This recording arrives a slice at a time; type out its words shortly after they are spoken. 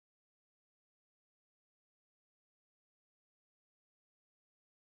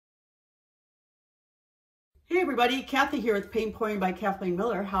Hey everybody, Kathy here with Paint Pouring by Kathleen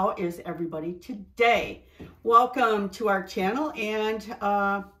Miller. How is everybody today? Welcome to our channel, and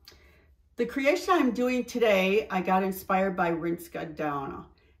the creation I'm doing today, I got inspired by Rinske Downa.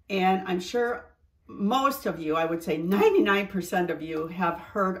 And I'm sure most of you, I would say 99% of you, have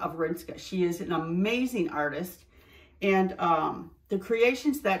heard of Rinske. She is an amazing artist, and the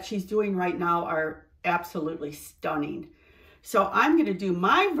creations that she's doing right now are absolutely stunning. So I'm going to do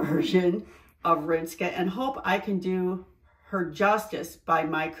my version of Rinske and hope I can do her justice by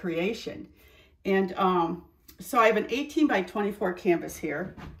my creation. And so I have an 18 by 24 canvas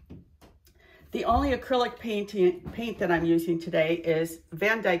here. The only acrylic paint that I'm using today is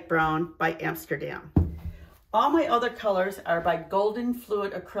Van Dyke Brown by Amsterdam. All my other colors are by Golden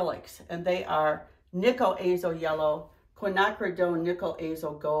Fluid Acrylics, and they are Nickel Azo Yellow, Quinacridone Nickel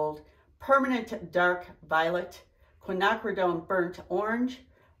Azo Gold, Permanent Dark Violet, Quinacridone Burnt Orange,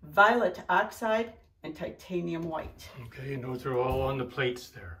 Violet Oxide, and Titanium White. Okay, and those are all on the plates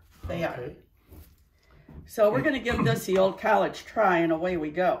there. They are. So we're going to give this the old college try, and away we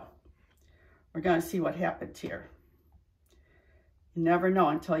go. We're going to see what happens here. You never know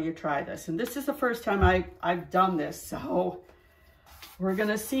until you try this. And this is the first time I've done this, so we're going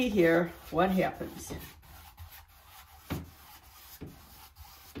to see here what happens.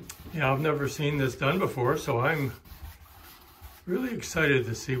 Yeah, I've never seen this done before, so I'm really excited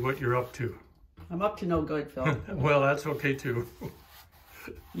to see what you're up to. I'm up to no good, Phil. Well, that's okay too.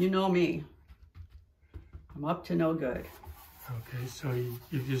 You know me. I'm up to no good. Okay, so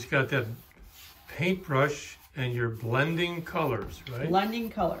you've just got that paintbrush and you're blending colors, right? Blending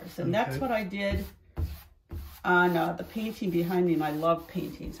colors, and that's what I did on the painting behind me, my love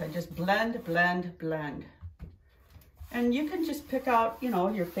paintings. I just blend, blend, blend. And you can just pick out, you know,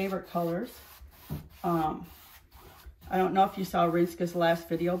 your favorite colors. I don't know if you saw Rinske's last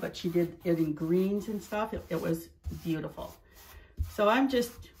video, but she did it in greens and stuff. It was beautiful. So I'm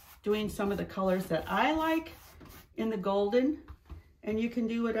just doing some of the colors that I like in the golden, and you can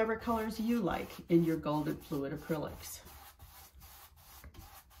do whatever colors you like in your golden fluid acrylics.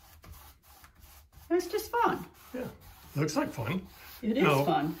 And it's just fun. Yeah, looks like fun. It is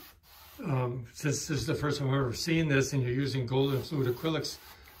fun. Since this is the first time I've ever seen this and you're using golden fluid acrylics,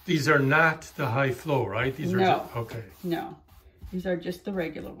 these are not the high flow, right? These are just, okay. No, these are just the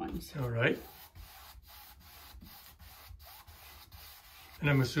regular ones. All right. And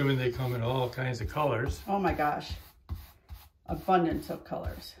I'm assuming they come in all kinds of colors. Oh my gosh, abundance of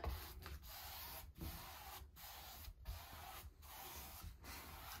colors.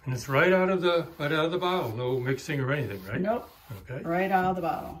 And it's right out of the bottle, no mixing or anything, right? Nope. Okay. Right out of the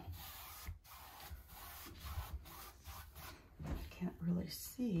bottle. Can't really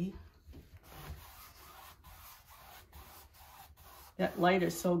see. That light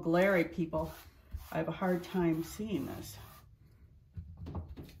is so glary, people. I have a hard time seeing this.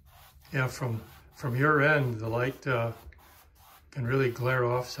 Yeah, from your end, the light can really glare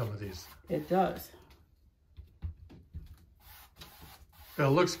off some of these. It does. Well,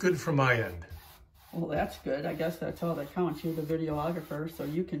 it looks good from my end. Well, that's good. I guess that's all that counts. You're the videographer, so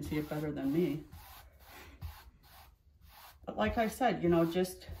you can see it better than me. But like I said, you know,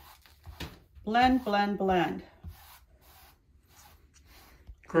 just blend, blend, blend.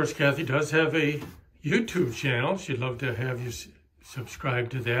 Of course, Kathy does have a YouTube channel. She'd love to have you subscribe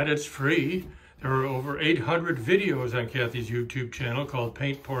to that. It's free. There are over 800 videos on Kathy's YouTube channel called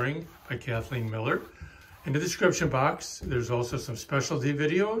Paint Pouring by Kathleen Miller. In the description box, there's also some specialty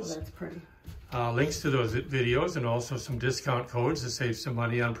videos. Oh, that's pretty. Links to those videos and also some discount codes to save some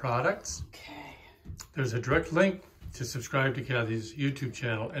money on products. Okay. There's a direct link to subscribe to Kathy's YouTube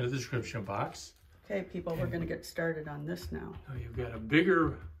channel in the description box. Okay, people, we're going to get started on this now. Now you've got a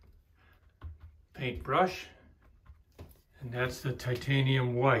bigger paintbrush, and that's the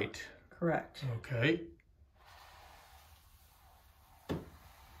titanium white. Correct. Okay.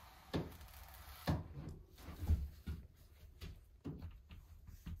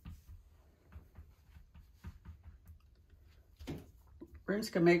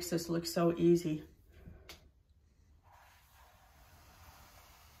 Rinske makes this look so easy.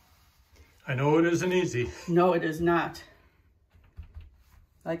 I know it isn't easy. No, it is not.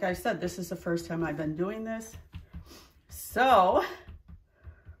 Like I said, this is the first time I've been doing this. So,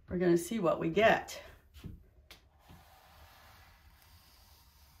 we're going to see what we get.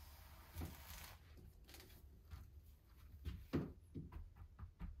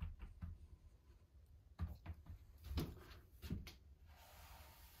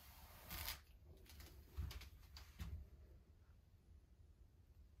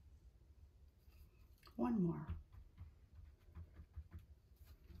 One more.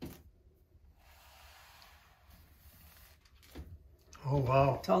 Oh,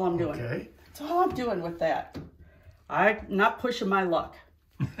 wow. That's all I'm doing. Okay. That's all I'm doing with that. I'm not pushing my luck.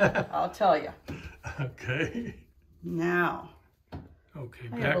 I'll tell you. Okay. Now. Okay,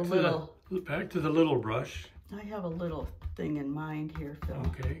 back to the little brush. I have a little thing in mind here, Phil.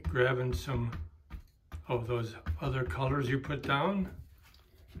 Okay, grabbing some of those other colors you put down.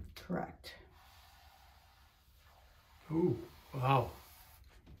 Correct. Ooh, wow.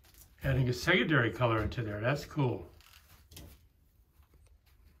 Adding a secondary color into there, that's cool.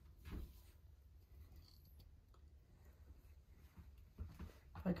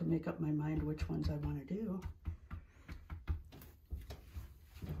 If I could make up my mind which ones I want to do.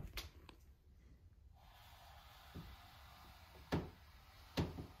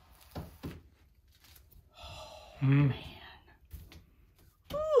 Oh, man.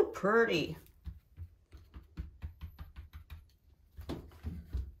 Ooh, pretty.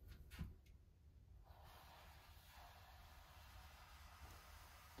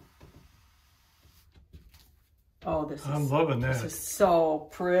 Oh, I'm loving that. This is so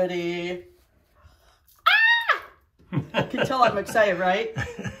pretty. Ah! You can tell I'm excited, right?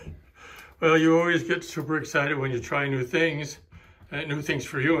 Well, you always get super excited when you try new things. New things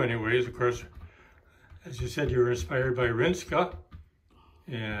for you anyways. Of course, as you said, you were inspired by Rinske.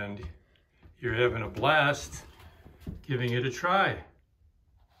 And you're having a blast giving it a try.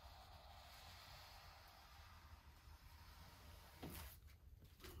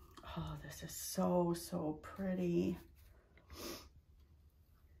 Oh, this is so, so pretty.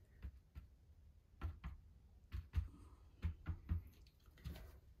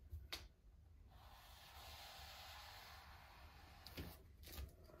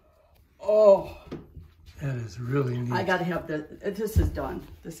 Oh. That is really neat. I gotta have this is done.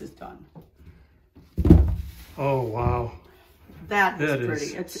 This is done. Oh, wow. That is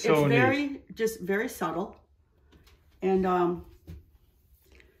pretty. It's very, just very subtle. And,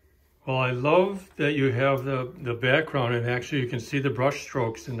 well, I love that you have the background, and actually you can see the brush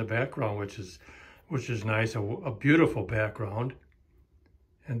strokes in the background, which is nice, a beautiful background.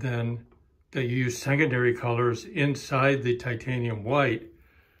 And then that you use secondary colors inside the titanium white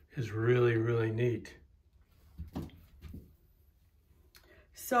is really, really neat.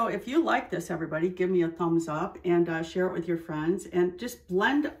 So if you like this, everybody, give me a thumbs up and share it with your friends, and just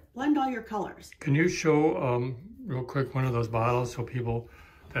blend all your colors. Can you show real quick one of those bottles so people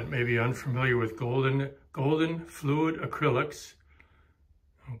that may be unfamiliar with golden fluid acrylics?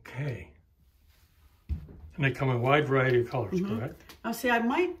 Okay. And they come in a wide variety of colors, correct? I'll say I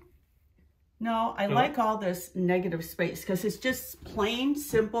like all this negative space because it's just plain,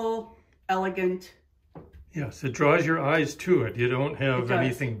 simple, elegant. Yes, it draws your eyes to it. You don't have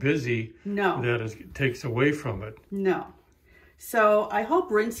anything busy that takes away from it. No. So I hope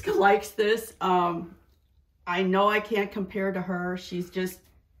Rinske likes this. I know I can't compare to her. She's just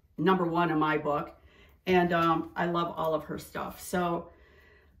 #1 in my book. And I love all of her stuff. So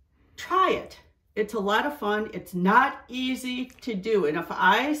try it. It's a lot of fun. It's not easy to do. And if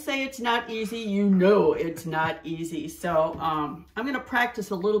I say it's not easy, you know it's not easy. So I'm going to practice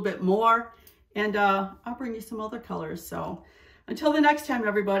a little bit more. And I'll bring you some other colors. So until the next time,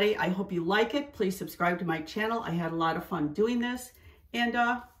 everybody, I hope you like it. Please subscribe to my channel. I had a lot of fun doing this. And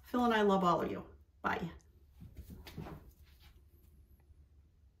Phil and I love all of you. Bye.